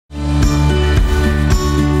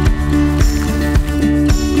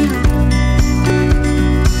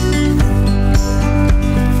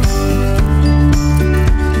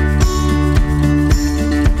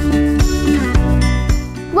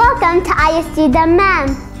ISG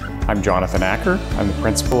Dammam. I'm Jonathan Acker. I'm the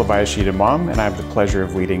principal of ISG Dammam, and I have the pleasure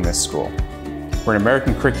of leading this school. We're an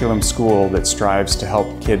American curriculum school that strives to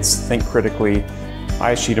help kids think critically.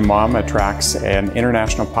 ISG Dammam attracts an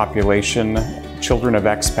international population, children of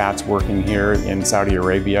expats working here in Saudi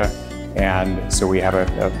Arabia, and so we have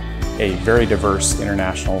a very diverse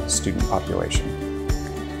international student population.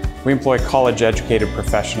 We employ college-educated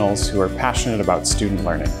professionals who are passionate about student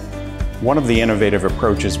learning. One of the innovative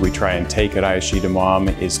approaches we try and take at ISG Dammam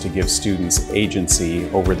is to give students agency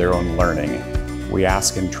over their own learning. We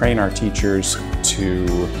ask and train our teachers to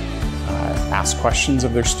ask questions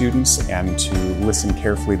of their students and to listen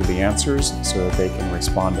carefully to the answers so that they can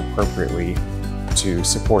respond appropriately to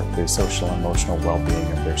support the social and emotional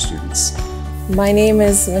well-being of their students. My name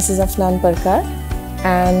is Mrs. Afnan Parkar,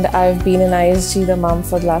 and I've been in ISG Dammam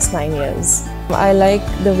for the last 9 years. I like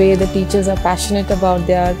the way the teachers are passionate about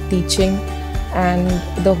their teaching, and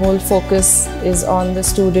the whole focus is on the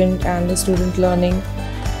student and the student learning.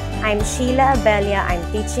 I'm Sheila Abelia. I'm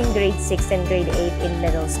teaching grade 6 and grade 8 in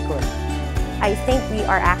middle school. I think we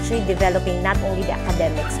are actually developing not only the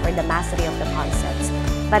academics or the mastery of the concepts,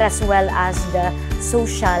 but as well as the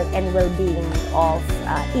social and well-being of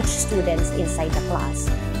each student inside the class.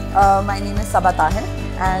 My name is Sabah Tahir,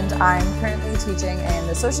 and I'm currently teaching in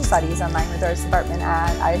the Social Studies and Language Arts Department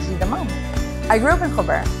at ISG Dammam. I grew up in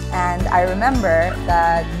Khobar, and I remember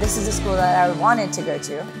that this is a school that I wanted to go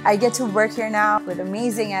to. I get to work here now with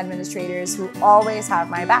amazing administrators who always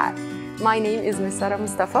have my back. My name is Ms. Sarah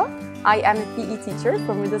Mustafa. I am a PE teacher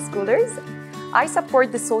for middle schoolers. I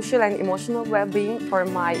support the social and emotional well-being for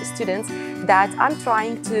my students, that I'm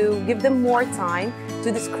trying to give them more time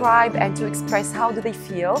to describe and to express how do they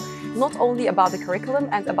feel, not only about the curriculum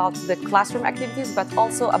and about the classroom activities, but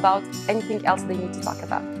also about anything else they need to talk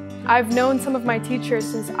about. I've known some of my teachers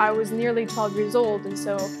since I was nearly 12 years old, and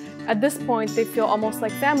so at this point they feel almost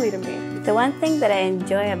like family to me. The one thing that I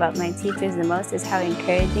enjoy about my teachers the most is how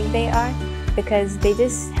encouraging they are, because they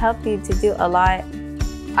just help you to do a lot.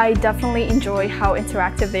 I definitely enjoy how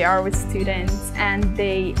interactive they are with students, and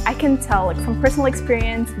I can tell, like, from personal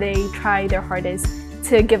experience, they try their hardest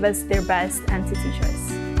to give us their best and to teach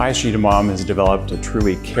us. ISG Dammam has developed a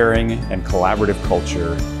truly caring and collaborative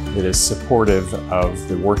culture that is supportive of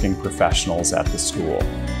the working professionals at the school.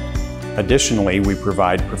 Additionally, we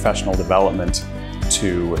provide professional development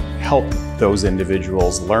to help those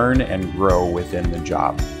individuals learn and grow within the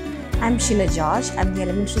job. I'm Sheila George. I'm the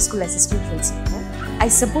elementary school assistant principal. I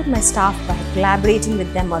support my staff by collaborating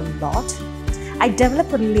with them a lot. I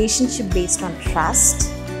develop a relationship based on trust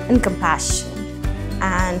and compassion,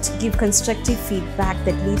 and give constructive feedback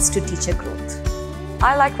that leads to teacher growth.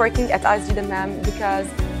 I like working at ISG Dammam because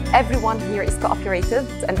everyone here is cooperative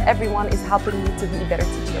and everyone is helping me to be a better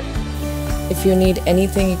teacher. If you need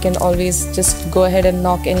anything, you can always just go ahead and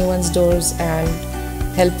knock anyone's doors, and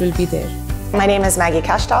help will be there. My name is Maggie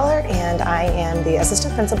Cashdollar, and I am the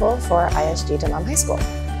assistant principal for ISG Dammam High School.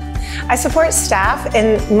 I support staff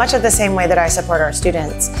in much of the same way that I support our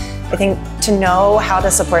students. I think to know how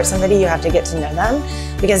to support somebody, you have to get to know them,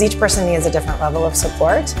 because each person needs a different level of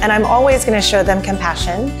support. And I'm always going to show them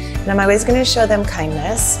compassion, and I'm always going to show them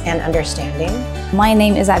kindness and understanding. My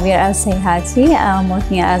name is Abir Al-Sayhati. I'm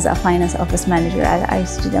working as a finance office manager at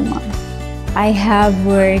ISG Dammam. I have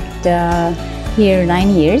worked here 9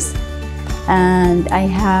 years, and I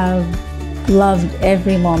have loved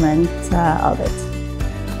every moment of it.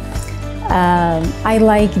 I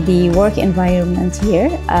like the work environment here.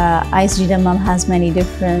 ISG Dammam has many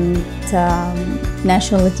different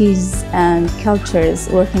nationalities and cultures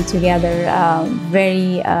working together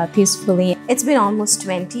very peacefully. It's been almost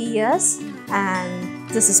 20 years, and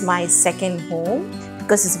this is my second home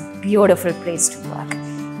because it's a beautiful place to work.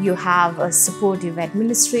 You have a supportive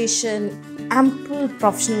administration, ample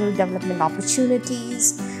professional development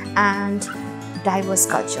opportunities, and diverse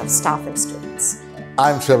culture of staff and students.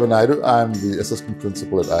 I'm Trevor Naidu. I'm the assistant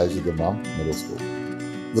principal at ISG Dammam Middle School.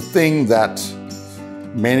 The thing that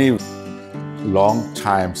many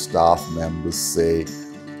long-time staff members say,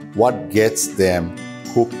 what gets them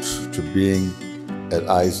hooked to being at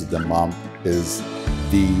ISG Dammam is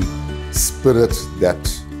the spirit that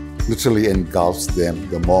literally engulfs them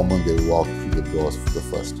the moment they walk through the doors for the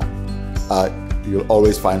first time. You'll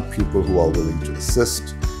always find people who are willing to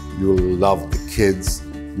assist. You'll love the kids.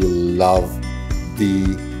 You'll love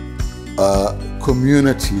the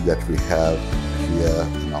community that we have here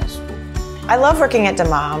in our school. I love working at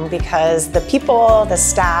Dammam because the people, the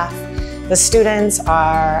staff, the students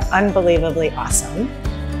are unbelievably awesome.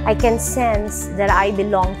 I can sense that I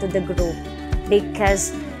belong to the group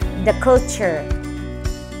because the culture,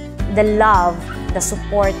 the love, the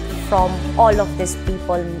support from all of these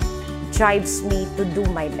people drives me to do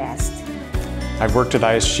my best. I've worked at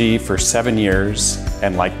ISG for 7 years,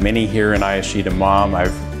 and like many here in ISG Dammam,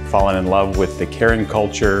 I've fallen in love with the caring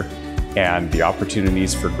culture and the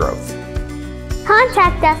opportunities for growth.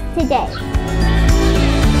 Contact us today.